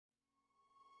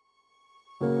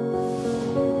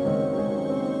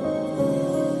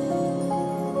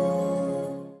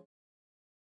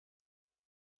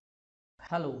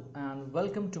Hello and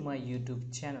welcome to my YouTube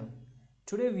channel.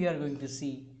 Today we are going to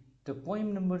see the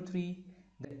poem number 3,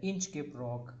 The Inchcape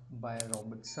Rock by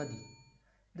Robert Southey.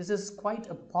 This is quite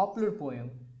a popular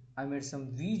poem. I made some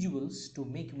visuals to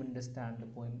make you understand the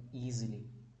poem easily.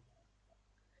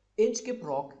 Inchcape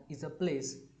Rock is a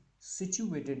place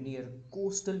situated near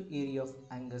coastal area of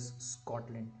Angus,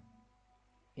 Scotland.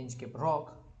 Inchcape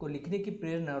rock को लिखने की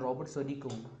प्रेरणा Robert सॉदी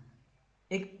को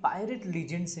एक pirate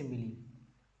legend से मिली।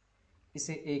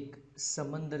 इसे एक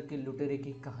समंदर के लुटेरे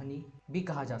की कहानी भी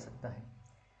कहा जा सकता है।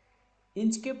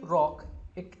 इंचकेप रॉक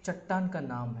एक चट्टान का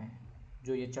नाम है।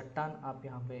 जो ये चट्टान आप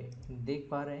यहाँ पे देख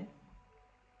पा रहे हैं,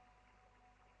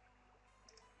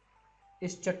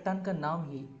 इस चट्टान का नाम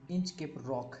ही इंचकेप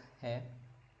रॉक है।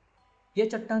 यह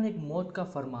चट्टान एक मौत का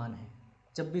फरमान है।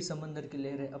 जब भी समंदर की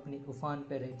लहरें अपनी उफान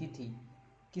पर रहती थी,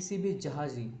 किसी भी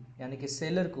जहाजी यानी कि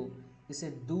सेलर को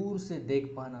इसे दूर से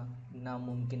देख पाना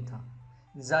नामुमकिन था।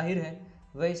 जाहिर है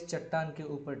वह इस चट्टान के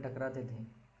ऊपर टकराते थे,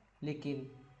 लेकिन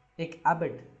एक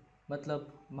एबट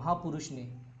मतलब महापुरुष ने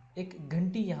एक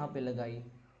घंटी यहाँ पे लगाई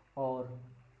और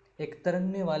एक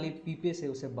तरंगने वाली पीपे से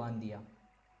उसे बांध दिया।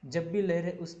 जब भी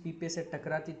लहरें उस पीपे से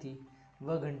टकराती थी,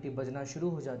 वह घंटी बजना शुरू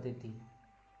हो जाती थी।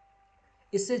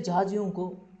 इससे जहाजियों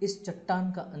को इस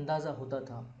चट्टान का अंदाज़ा होता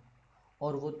था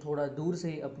और वो थोड़ा दूर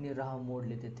से ही अपनी राह मोड़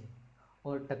लेते थे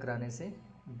और टकराने से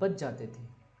बच जाते थे।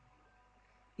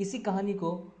 इसी कहानी को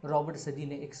रॉबर्ट सदी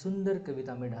ने एक सुंदर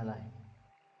कविता में ढाला है।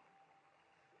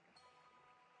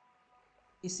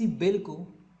 इसी बेल को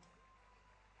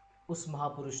उस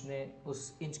महापुरुष ने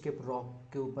उस इंचकेप रॉक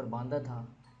के ऊपर बांधा था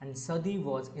एंड सदी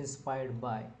was inspired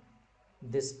by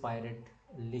this pirate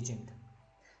legend.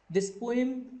 This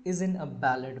poem is in a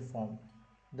ballad form.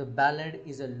 The ballad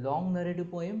is a long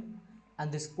narrative poem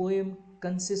and this poem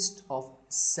consists of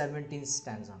 17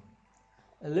 stanzas.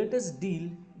 Let us deal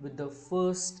with the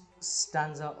first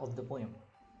stanza of the poem.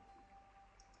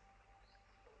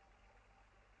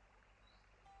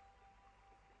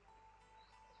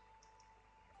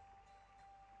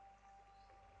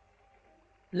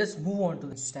 Let's move on to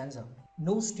the stanza.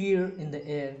 No steer in the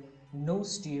air, no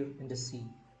steer in the sea.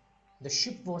 The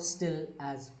ship was still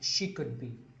as she could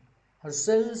be. Her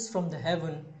sails from the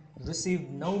heaven received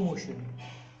no motion.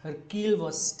 Her keel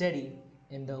was steady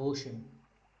in the ocean.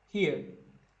 Here,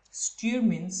 steer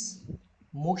means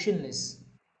motionless.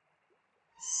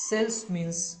 Sails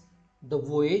means the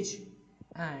voyage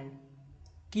and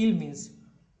keel means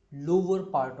lower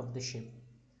part of the ship.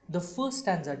 The first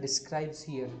stanza describes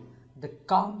here the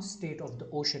calm state of the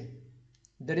ocean.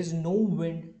 There is no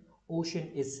wind,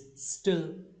 ocean is still.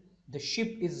 The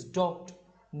ship is docked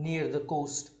near the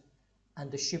coast and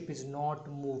the ship is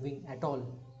not moving at all.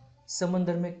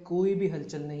 समंदर में कोई भी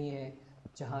हलचल नहीं है।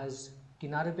 जहाज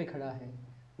किनारे पे खड़ा है,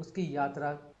 उसकी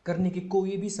यात्रा करने की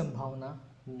कोई भी संभावना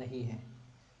नहीं है।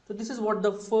 So this is what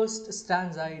the first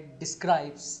stanza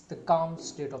describes, the calm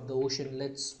state of the ocean.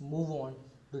 Let's move on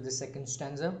to the second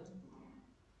stanza.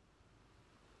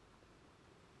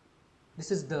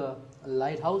 This is the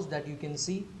lighthouse that you can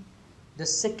see. The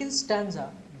second stanza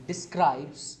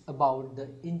describes about the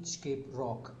Inchcape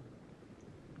rock.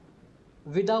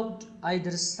 Without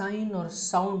either sign or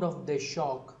sound of their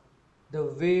shock, the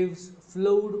waves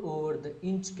flowed over the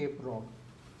Inchcape rock.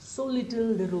 So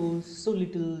little they rose, so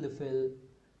little they fell,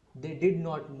 they did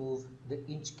not move the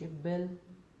Inchcape bell.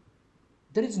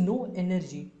 There is no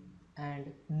energy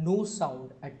and no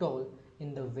sound at all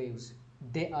in the waves.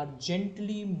 They are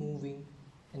gently moving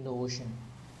in the ocean.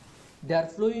 They are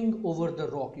flowing over the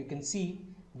rock. You can see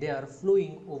they are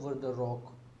flowing over the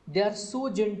rock. They are so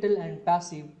gentle and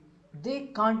passive,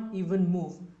 they can't even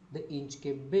move the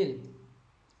Inchcape bell.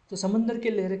 तो समंदर की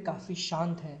लहरें काफ़ी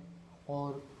शांत हैं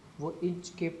और वो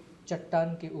Inchcape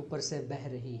चट्टान के ऊपर से बह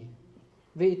रही है।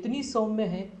 वे इतनी सौम्य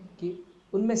हैं कि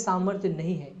उनमें सामर्थ्य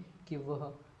नहीं है कि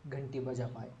वह घंटी बजा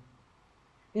पाए।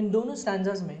 इन दोनों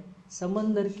स्टैंजास में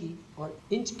समंदर की और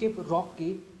इंचकेप रॉक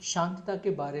की शांतता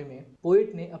के बारे में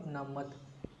पोएट ने अपना मत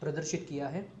प्रदर्शित किया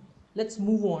है। Let's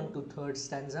move on to third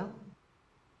stanza.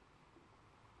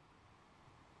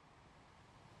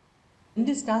 In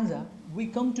this stanza, we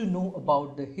come to know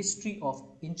about the history of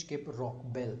Inchcape Rock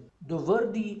Bell. The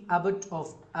worthy abbot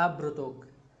of Abertoch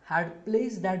had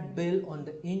placed that bell on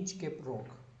the Inchcape Rock.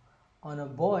 On a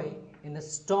buoy in a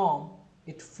storm,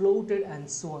 it floated and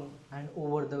swung, and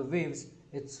over the waves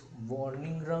its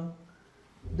warning rung.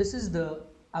 This is the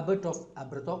abbot of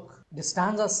Abertoch. The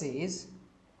stanza says,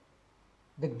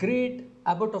 the great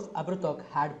abbot of Abertoch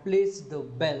had placed the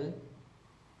bell.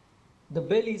 The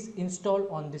bell is installed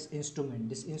on this instrument.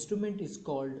 This instrument is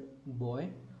called buoy,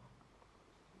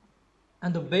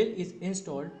 and the bell is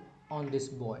installed on this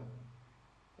buoy.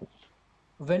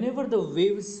 Whenever the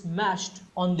waves smashed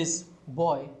on this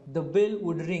boy, the bell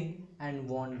would ring and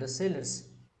warn the sailors.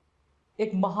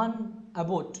 एक महान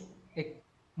abode, एक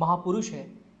महापुरुष है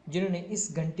जिन्होंने इस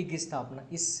घंटी की स्थापना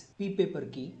इस पीपे पर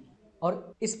की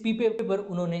और इस पीपे पर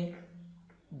उन्होंने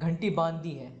घंटी बांध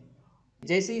दी है।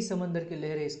 जैसे ही समंदर की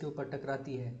लहरें इसके ऊपर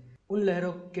टकराती है, उन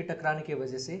लहरों के टकराने की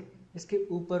वजह से इसके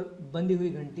ऊपर बंधी हुई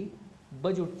घंटी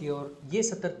बज उठती है और ये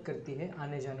सतर्क करती है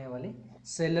आने जाने वाले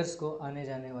सेलर्स को, आने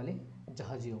जाने वाले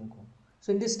जहाजियों को।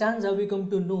 So in this stanza we come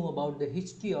to know about the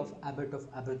history of Abbot of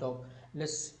Aberthock.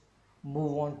 Let's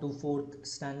move on to fourth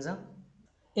stanza.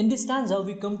 In this stanza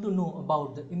we come to know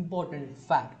about the important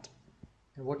fact.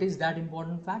 And what is that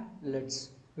important fact? Let's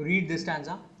read the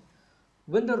stanza.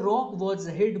 When the rock was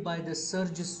hit by the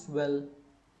surge's swell,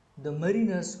 the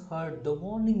mariners heard the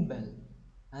warning bell,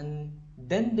 and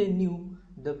then they knew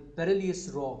the perilous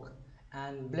rock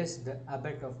and blessed the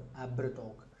Abbot of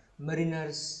Aberthock.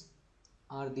 Mariners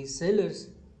are the sailors.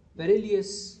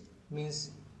 Perilous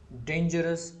means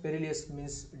dangerous, perilous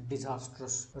means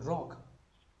disastrous rock.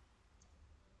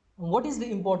 What is the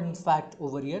important fact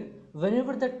over here?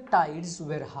 Whenever the tides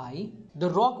were high, the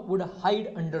rock would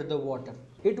hide under the water.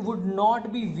 It would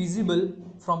not be visible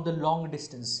from the long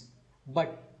distance,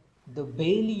 but the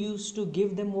bell used to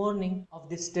give them warning of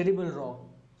this terrible rock,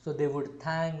 so they would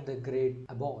thank the great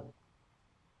abbot.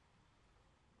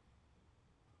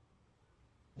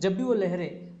 जब भी वो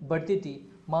लहरें बढ़ती थी,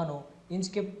 मानो inch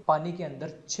के पानी के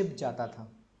अंदर छिप जाता था।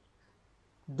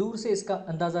 दूर से इसका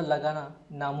अंदाज़ा लगाना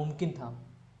नामुमकिन था,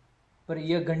 पर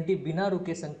यह घंटी बिना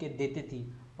रुके संकेत देती थी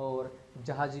और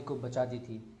जहाजी को बचाती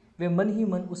थी। वे मन ही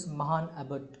मन उस महान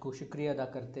अबट को शुक्रिया अदा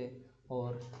करते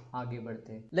और आगे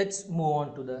बढ़ते। Let's move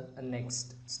on to the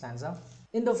next stanza.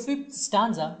 In the fifth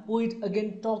stanza, poet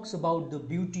again talks about the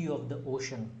beauty of the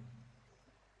ocean.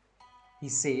 He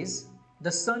says,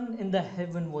 the sun in the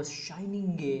heaven was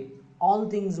shining gay, all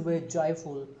things were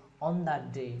joyful on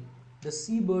that day. The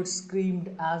seabirds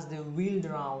screamed as they wheeled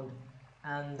round,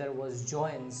 and there was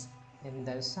joyance in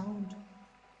their sound.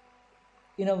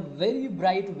 In a very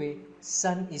bright way,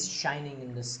 sun is shining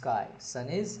in the sky. Sun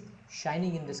is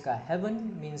shining in the sky.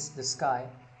 Heaven means the sky,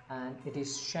 and it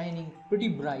is shining pretty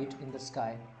bright in the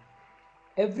sky.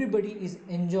 Everybody is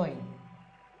enjoying.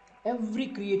 Every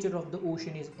creature of the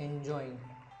ocean is enjoying.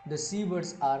 The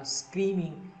seabirds are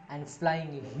screaming and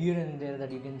flying here and there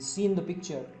that you can see in the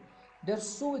picture. They are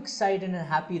so excited and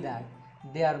happy that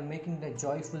they are making the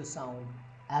joyful sound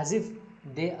as if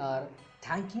they are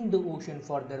thanking the ocean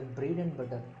for their bread and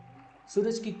butter.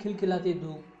 सूरज की खिलखिलाती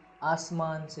धूप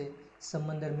आसमान से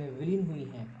समंदर में विलीन हुई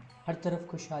है। हर तरफ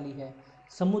खुशहाली है।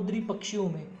 समुद्री पक्षियों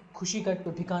में खुशी का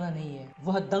तो ठिकाना नहीं है।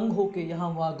 वह दंग होके यहाँ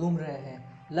वहाँ घूम रहे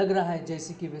हैं। लग रहा है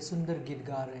जैसे कि वे सुंदर गीत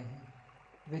गा रहे हैं।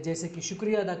 वे जैसे कि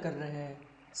शुक्रिया अदा कर रहे हैं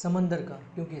समंदर का,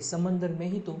 क्योंकि समंदर में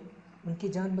ही तो उनकी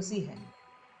जान बसी है।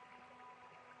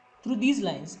 Through these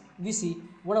lines, we see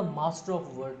what a master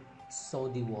of word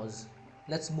Southey was.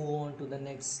 Let's move on to the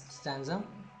next stanza.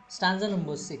 Stanza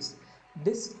number 6.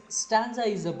 This stanza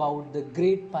is about the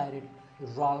great pirate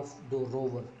Ralph the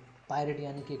Rover. Pirate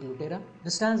यानी कि एक लुटेरा.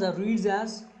 The stanza reads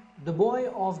as, the boy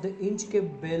of the Inchcape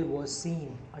bell was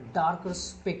seen, a darker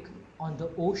speck on the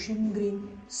ocean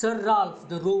green. Sir Ralph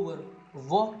the Rover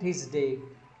walked his day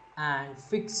and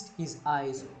fixed his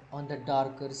eyes on the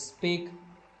darker speck.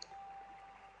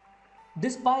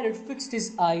 This pirate fixed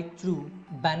his eye through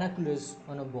binoculars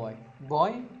on a boy.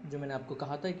 Boy जो मैंने आपको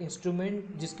कहा था एक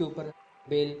instrument जिसके ऊपर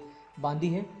bell बांधी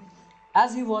है.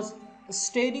 As he was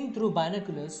staring through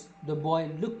binoculars, the boy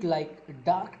looked like a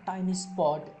dark tiny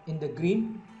spot in the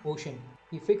green ocean.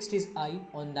 He fixed his eye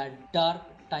on that dark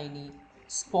tiny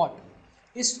spot.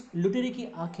 इस लुटेरे की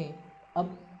आंखें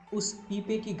अब उस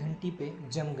पीपे की घंटी पे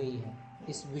जम गई हैं.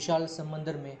 इस विशाल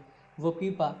समंदर में वो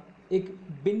पीपा एक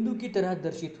बिंदु की तरह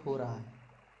दर्शित हो रहा है.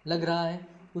 लग रहा है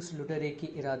उस लुटेरे के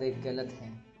इरादे गलत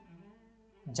हैं.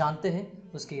 जानते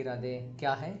हैं उसके इरादे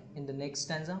क्या है. In the next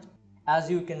stanza,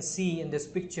 as you can see in this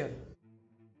picture,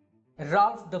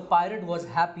 Ralph the pirate was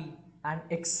happy and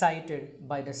excited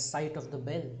by the sight of the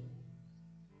bell.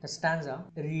 The stanza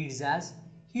reads as,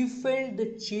 he felt the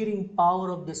cheering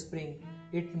power of the spring.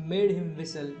 It made him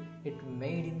whistle, it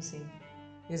made him sing.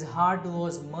 His heart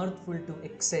was mirthful to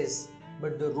excess,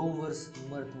 but the rover's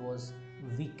mirth was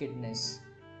wickedness.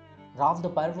 Ralph the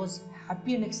pirate was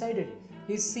happy and excited.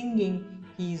 He's singing,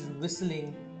 he's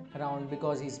whistling around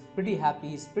because he's pretty happy,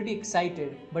 he's pretty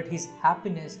excited, but his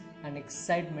happiness and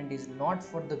excitement is not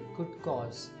for the good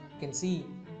cause. You can see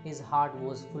his heart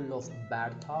was full of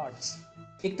bad thoughts.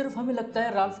 एक तरफ हमें लगता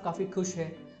है Ralph काफ़ी खुश है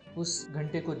उस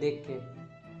घंटे को देख के.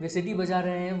 वे सीटी बजा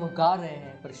रहे हैं, वो गा रहे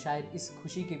हैं, पर शायद इस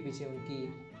खुशी के पीछे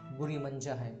उनकी बुरी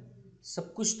मंशा है.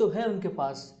 सब कुछ तो है उनके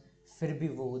पास, फिर भी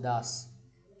वो उदास।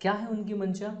 क्या है उनकी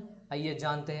मंशा? आइए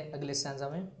जानते हैं अगले स्टैंजा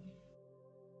में।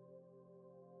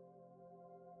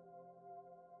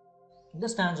 The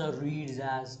stanza reads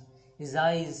as, his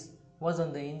eyes was on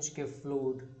the Inchcape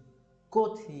float.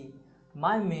 Quoth he,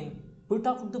 my men, put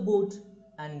out the boat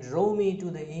and row me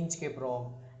to the Inchcape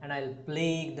rock, and I'll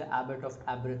plague the abbot of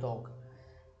Aberthorpe.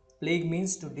 Plague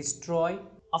means to destroy.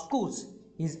 Of course,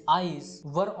 his eyes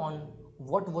were on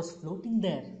what was floating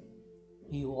there.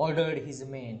 He ordered his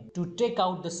men to take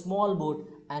out the small boat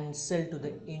and sail to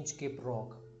the Inchcape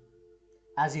rock,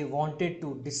 as he wanted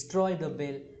to destroy the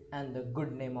bell and the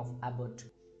good name of Abbot.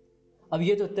 अब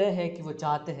ये तो तय है कि वो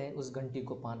चाहते हैं उस घंटी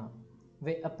को पाना।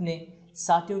 वे अपने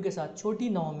साथियों के साथ छोटी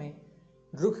नाव में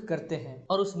रुख करते हैं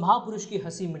और उस महापुरुष की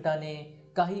हंसी मिटाने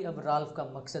का ही अब राल्फ का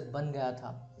मकसद बन गया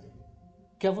था।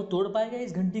 क्या वो तोड़ पाएगा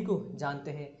इस घंटी को?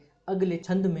 जानते हैं अगले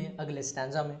छंद में, अगले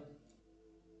स्टैंजा में।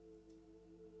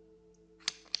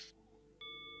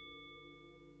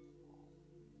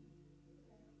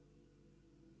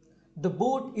 The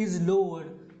boat is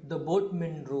lowered, the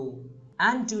boatmen row,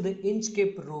 and to the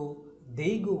Inchcape row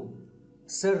they go.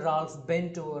 Sir Ralph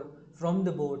bent over from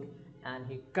the boat, and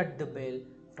he cut the bell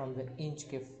from the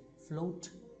Inchcape float.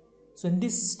 So in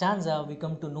this stanza we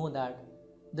come to know that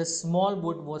the small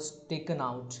boat was taken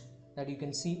out, that you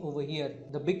can see over here.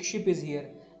 The big ship is here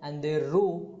and they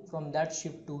row from that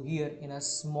ship to here in a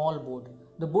small boat.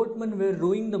 The boatmen were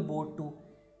rowing the boat to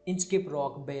Inchcape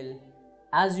Rock Bell.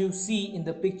 As you see in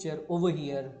the picture over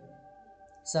here,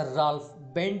 sir Ralph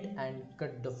bent and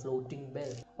cut the floating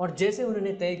bell. और जैसे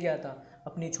उन्होंने तय किया था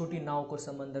अपनी छोटी नाव को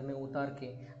समंदर में उतार के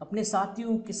अपने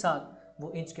साथियों के साथ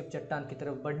वो इंचकेप चट्टान की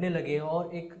तरफ बढ़ने लगे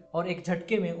और एक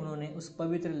झटके में उन्होंने उस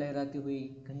पवित्र लहराती हुई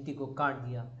घंटी को काट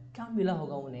दिया। क्या मिला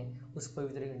होगा उन्हें उस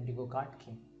पवित्र घंटी को काट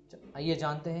के? आइए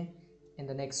जानते हैं in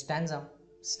the next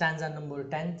stanza number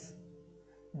 10।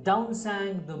 Down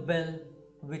sang the bell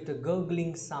with a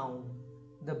gurgling sound.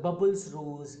 The bubbles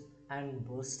rose and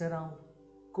burst around.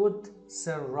 Quoth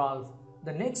Sir Ralph,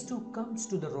 the next who comes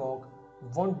to the rock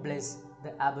won't bless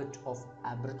the abbot of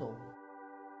Aberthorpe.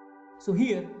 So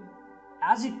here,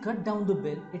 as he cut down the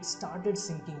bell, it started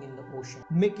sinking in the ocean,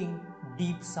 making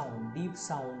deep sound. Deep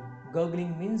sound.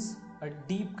 Gurgling means a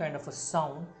deep kind of a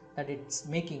sound that it's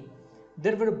making.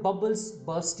 There were bubbles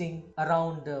bursting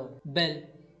around the bell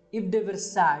if they were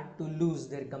sad to lose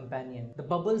their companion. The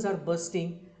bubbles are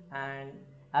bursting and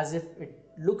as if it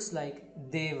looks like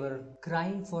they were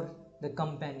crying for the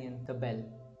companion, the bell.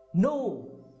 No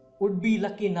would be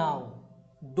lucky now.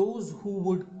 Those who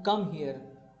would come here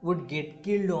would get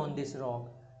killed on this rock,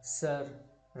 Sir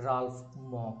Ralph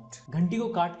mocked. घंटी को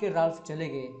काट के Ralph चले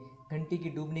गए। घंटी की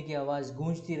डूबने की आवाज़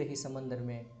गूंजती रही समंदर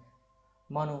में,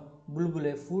 मानो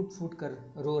बुलबुलें फूट फूट कर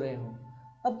रो रहे हों।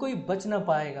 अब कोई बच ना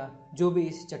पाएगा जो भी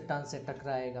इस चट्टान से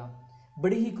टकराएगा,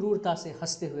 बड़ी ही क्रूरता से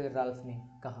हंसते हुए राल्फ ने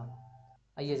कहा।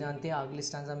 आइए जानते हैं अगले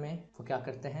स्टैंजा में वो क्या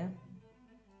करते हैं।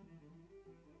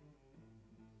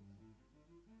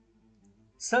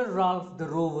 Sir Ralph the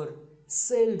rover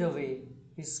sailed away.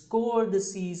 He scoured the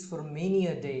seas for many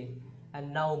a day,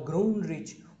 and now grown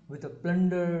rich with a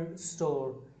plundered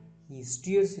store, he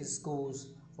steers his course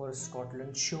for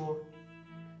Scotland's shore.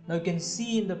 Now you can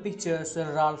see in the picture Sir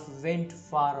Ralph went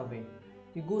far away.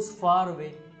 He goes far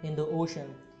away in the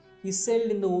ocean. He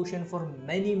sailed in the ocean for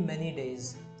many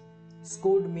days.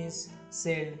 Scoured means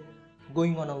sailed,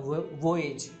 going on a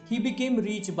voyage. He became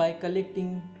rich by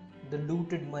collecting the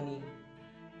looted money.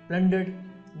 Plundered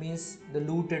means the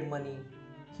looted money.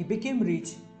 He became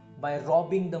rich by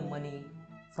robbing the money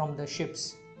from the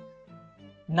ships.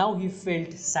 Now he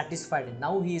felt satisfied.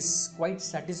 Now he is quite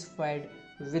satisfied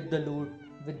with the loot,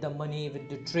 with the money, with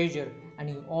the treasure, and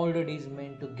he ordered his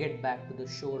men to get back to the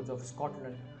shores of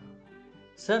Scotland.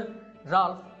 Sir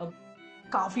Ralph अब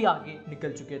काफ़ी आगे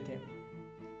निकल चुके थे।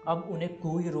 अब उन्हें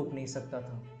कोई रोक नहीं सकता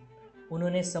था।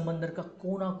 उन्होंने समंदर का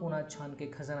कोना कोना छान के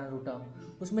खजाना लूटा।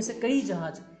 उसमें से कई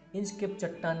जहाज इंचकेप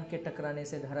चट्टान के टकराने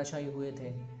से धराशायी हुए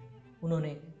थे।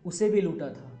 उन्होंने उसे भी लूटा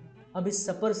था। अब इस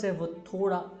सफ़र से वो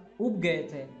थोड़ा उब गए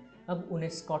थे। अब उन्हें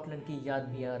स्कॉटलैंड की याद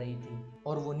भी आ रही थी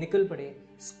और वो निकल पड़े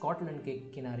स्कॉटलैंड के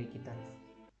किनारे की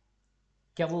तरफ।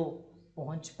 क्या वो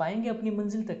पहुंच पाएंगे अपनी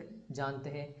मंजिल तक? जानते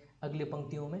हैं अगली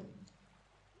पंक्तियों में।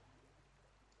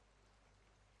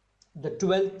 The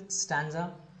 12th stanza.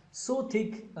 So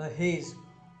thick a haze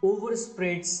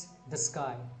overspreads the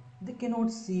sky, they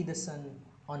cannot see the sun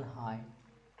on high.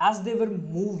 As they were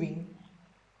moving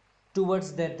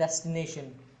towards their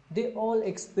destination, they all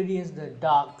experienced the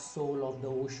dark soul of the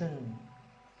ocean.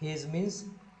 Haze means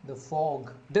the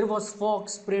fog. There was fog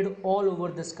spread all over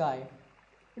the sky.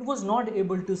 It was not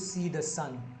able to see the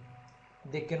sun.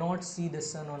 They cannot see the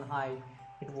sun on high.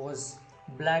 It was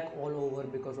black all over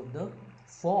because of the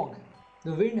fog.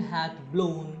 The wind hath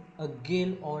blown a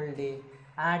gale all day.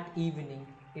 At evening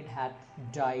it hath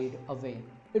died away.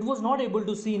 It was not able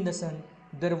to see in the sun.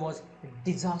 There was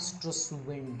disastrous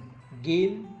wind,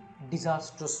 gale,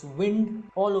 disastrous wind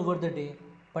all over the day,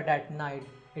 but at night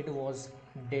it was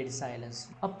dead silence.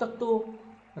 अब तक तो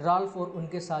Ralph और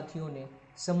उनके साथियों ने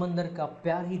समंदर का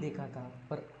प्यार ही देखा था,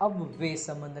 पर अब वे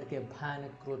समंदर के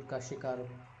भयानक क्रोध का शिकार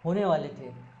होने वाले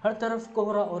थे। हर तरफ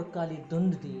कोहरा और काली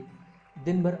धुंध थी।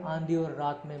 दिन भर आंधी और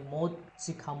रात में मौत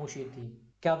सी खामोशी थी।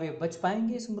 क्या वे बच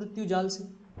पाएंगे इस मृत्यु जाल से?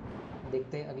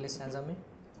 देखते हैं अगले स्टैंजा में।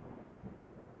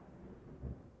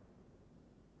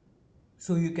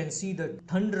 So you can see the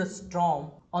thunderous storm.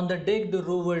 On the deck the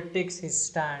rover takes his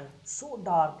stand. So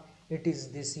dark it is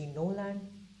they see no land.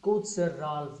 Quoth Sir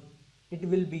Ralph, it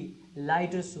will be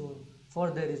lighter soon,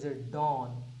 for there is a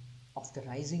dawn of the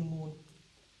rising moon.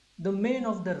 The men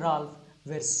of the Ralph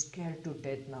were scared to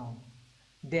death now.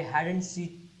 They hadn't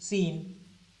seen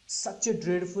such a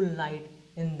dreadful night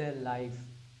in their life.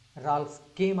 Ralph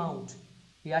came out.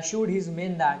 He assured his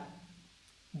men that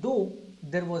though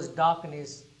there was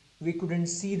darkness, we couldn't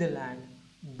see the land.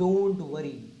 Don't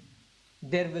worry.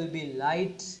 There will be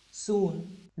light soon.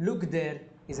 Look, there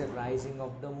is a rising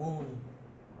of the moon.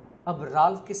 अब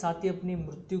Ralph के साथी अपनी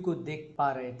मृत्यु को देख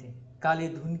पा रहे थे। काली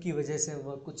धुंध की वजह से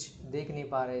वह कुछ देख नहीं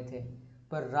पा रहे थे,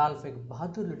 पर राल्फ एक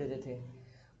बहादुर लुटेरे थे।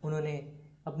 उन्होंने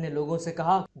अपने लोगों से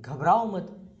कहा, घबराओ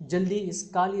मत, जल्दी इस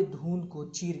काली धुंध को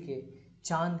चीर के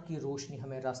चांद की रोशनी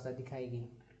हमें रास्ता दिखाएगी।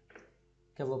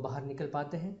 क्या वो बाहर निकल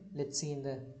पाते हैं? Let's see in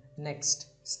the next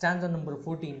stanza number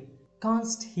 14।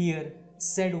 Canst hear,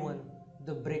 said one,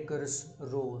 the breakers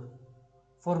roar,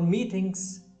 for methinks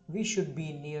we should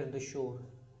be near the shore.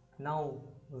 Now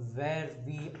where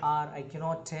we are I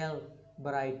cannot tell,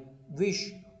 but I wish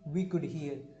we could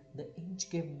hear the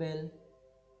Inchcape bell.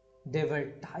 They were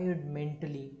tired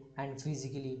mentally and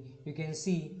physically. You can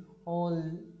see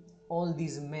all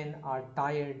these men are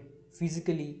tired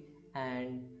physically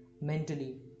and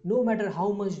mentally. No matter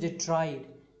how much they tried,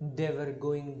 they were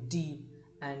going deep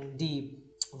and deep.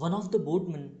 One of the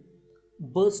boatmen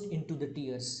burst into the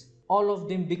tears. All of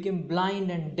them became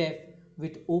blind and deaf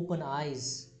with open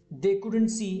eyes. They couldn't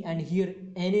see and hear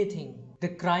anything. The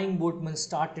crying boatman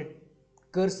started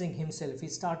cursing himself. He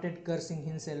started cursing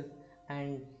himself,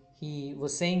 and he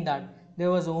was saying that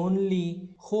there was only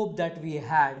hope that we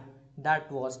had, that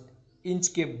was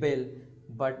Inchcape Bell,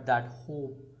 but that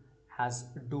hope has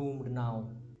doomed now.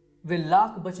 वे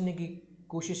लाख बचने की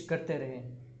कोशिश करते रहे,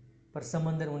 पर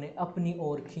समंदर उन्हें अपनी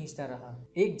ओर खींचता रहा।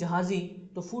 एक जहाजी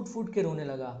तो फूट फूट के रोने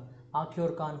लगा। आंखें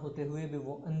और कान होते हुए भी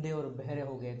वो अंधे और बहरे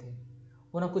हो गए थे।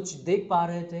 वो ना कुछ देख पा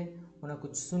रहे थे, वो ना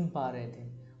कुछ सुन पा रहे थे।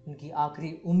 उनकी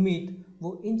आखिरी उम्मीद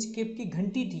वो इंचकेप की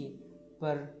घंटी थी,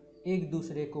 पर एक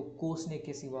दूसरे को कोसने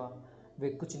के सिवा वे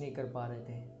कुछ नहीं कर पा रहे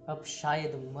थे। अब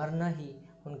शायद मरना ही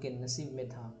उनके नसीब में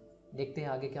था। देखते हैं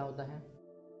आगे क्या होता है।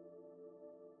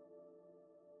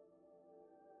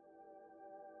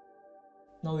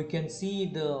 Now you can see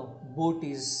the boat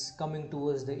is coming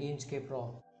towards the Inchcape Rock.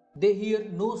 They hear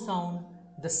no sound,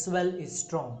 the swell is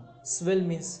strong. Swell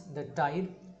means the tide.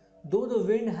 Though the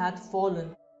wind hath fallen,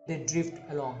 they drift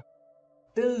along,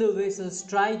 till the vessel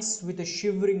strikes with a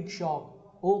shivering shock.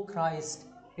 O Christ,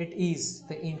 it is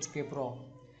the Inchcape Rock.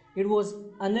 It was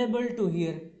unable to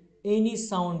hear any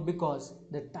sound because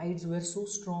the tides were so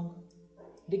strong.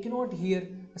 They cannot hear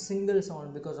a single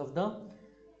sound because of the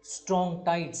strong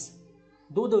tides.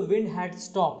 Though the wind had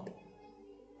stopped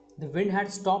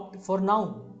for now,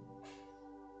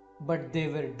 but they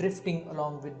were drifting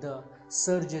along with the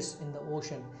surges in the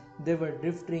ocean. They were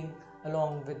drifting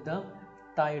along with the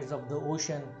tides of the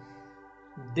ocean.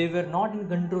 They were not in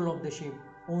control of the ship.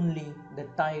 Only the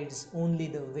tides, only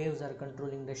the waves are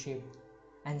controlling the ship.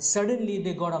 And suddenly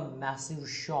they got a massive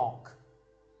shock.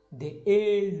 They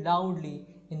yelled loudly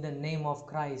in the name of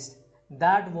Christ.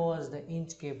 That was the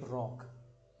Inchcape Rock.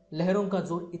 लहरों का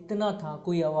जोर इतना था,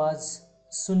 कोई आवाज़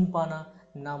सुन पाना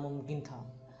नामुमकिन था।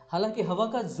 हालांकि हवा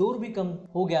का जोर भी कम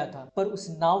हो गया था, पर उस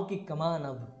नाव की कमान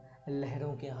अब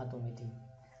लहरों के हाथों में थी।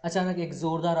 अचानक एक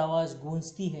ज़ोरदार आवाज़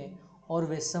गूंजती है और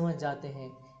वे समझ जाते हैं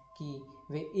कि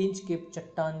वे इंचकेप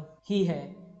चट्टान ही है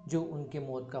जो उनके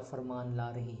मौत का फरमान ला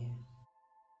रही है।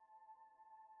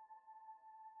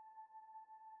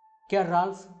 क्या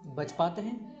राल्फ बच पाते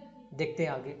हैं? देखते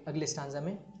हैं आगे अगले स्टांजा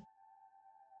में।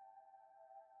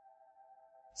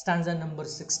 Stanza number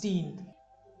 16.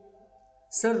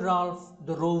 Sir Ralph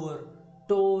the rover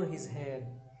tore his hair.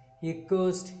 He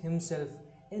cursed himself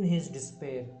in his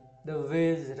despair. The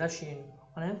waves rush in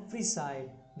on every side.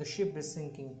 The ship is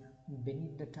sinking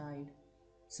beneath the tide.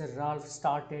 Sir Ralph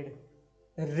started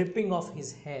ripping off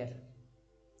his hair.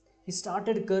 He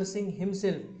started cursing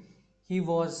himself. He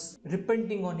was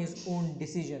repenting on his own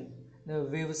decision. The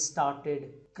waves started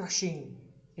crushing.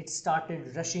 It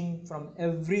started rushing from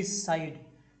every side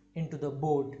into the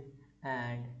boat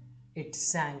and it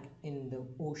sank in the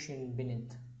ocean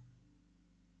beneath.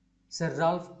 Sir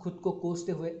Ralph खुद को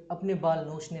कोसते हुए अपने बाल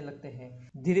नोचने लगते हैं।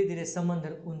 धीरे धीरे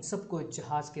समंदर उन सबको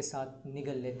जहाज के साथ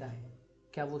निगल लेता है।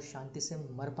 क्या वो शांति से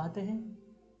मर पाते हैं?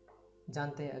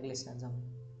 जानते हैं अगले स्टैंजा में।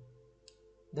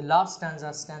 The last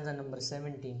stanza, stanza number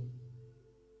 17.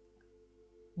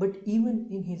 But even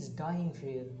in his dying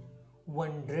fear,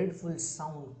 one dreadful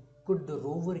sound could the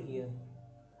rover hear,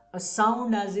 a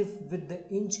sound as if with the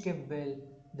Inchcape bell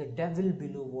the devil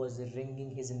below was ringing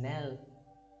his knell.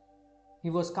 He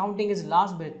was counting his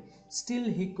last breath, still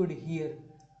he could hear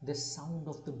the sound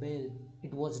of the bell.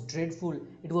 It was dreadful,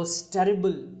 it was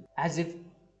terrible, as if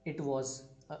it was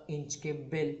a Inchcape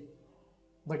bell.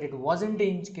 But it wasn't an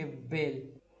Inchcape bell.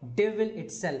 Devil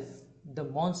itself, the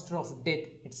monster of death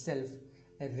itself,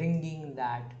 ringing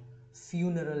that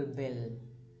funeral bell.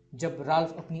 जब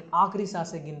Ralph अपनी आखिरी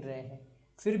सांसें गिन रहे हैं,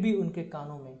 फिर भी उनके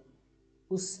कानों में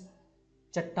उस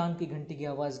चट्टान की घंटी की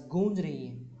आवाज़ गूंज रही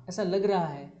है। ऐसा लग रहा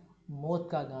है मौत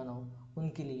का गाना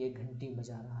उनके लिए घंटी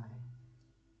बजा रहा है।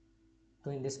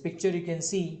 तो in this picture you can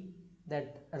see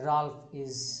that Ralph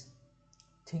is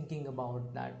thinking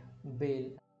about that bell.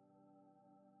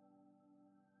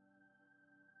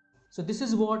 So this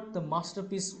is what the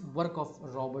masterpiece work of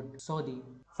Robert Southey.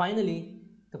 Finally,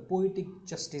 the poetic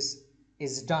justice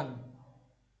is done.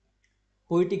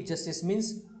 Poetic justice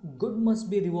means good must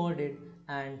be rewarded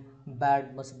and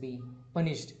bad must be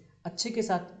punished. अच्छे के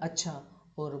साथ अच्छा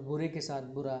और बुरे के साथ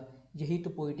बुरा, यही तो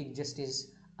पोइटिक जस्टिस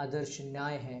आदर्श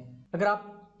न्याय है। अगर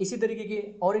आप इसी तरीके के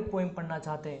और एक पोएम पढ़ना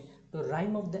चाहते हैं तो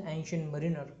rhyme of the ancient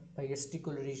Mariner bye ST.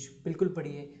 Coleridge बिल्कुल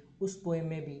पढ़िए। उस पोएम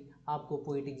में भी आपको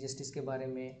पोइटिक जस्टिस के बारे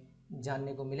में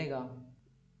जानने को मिलेगा।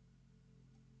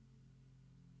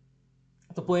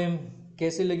 तो पोएम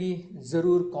कैसे लगी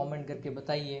ज़रूर कमेंट करके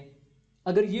बताइए।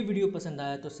 अगर ये वीडियो पसंद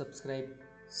आया तो सब्सक्राइब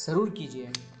ज़रूर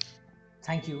कीजिए।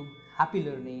 Thank you. Happy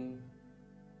learning.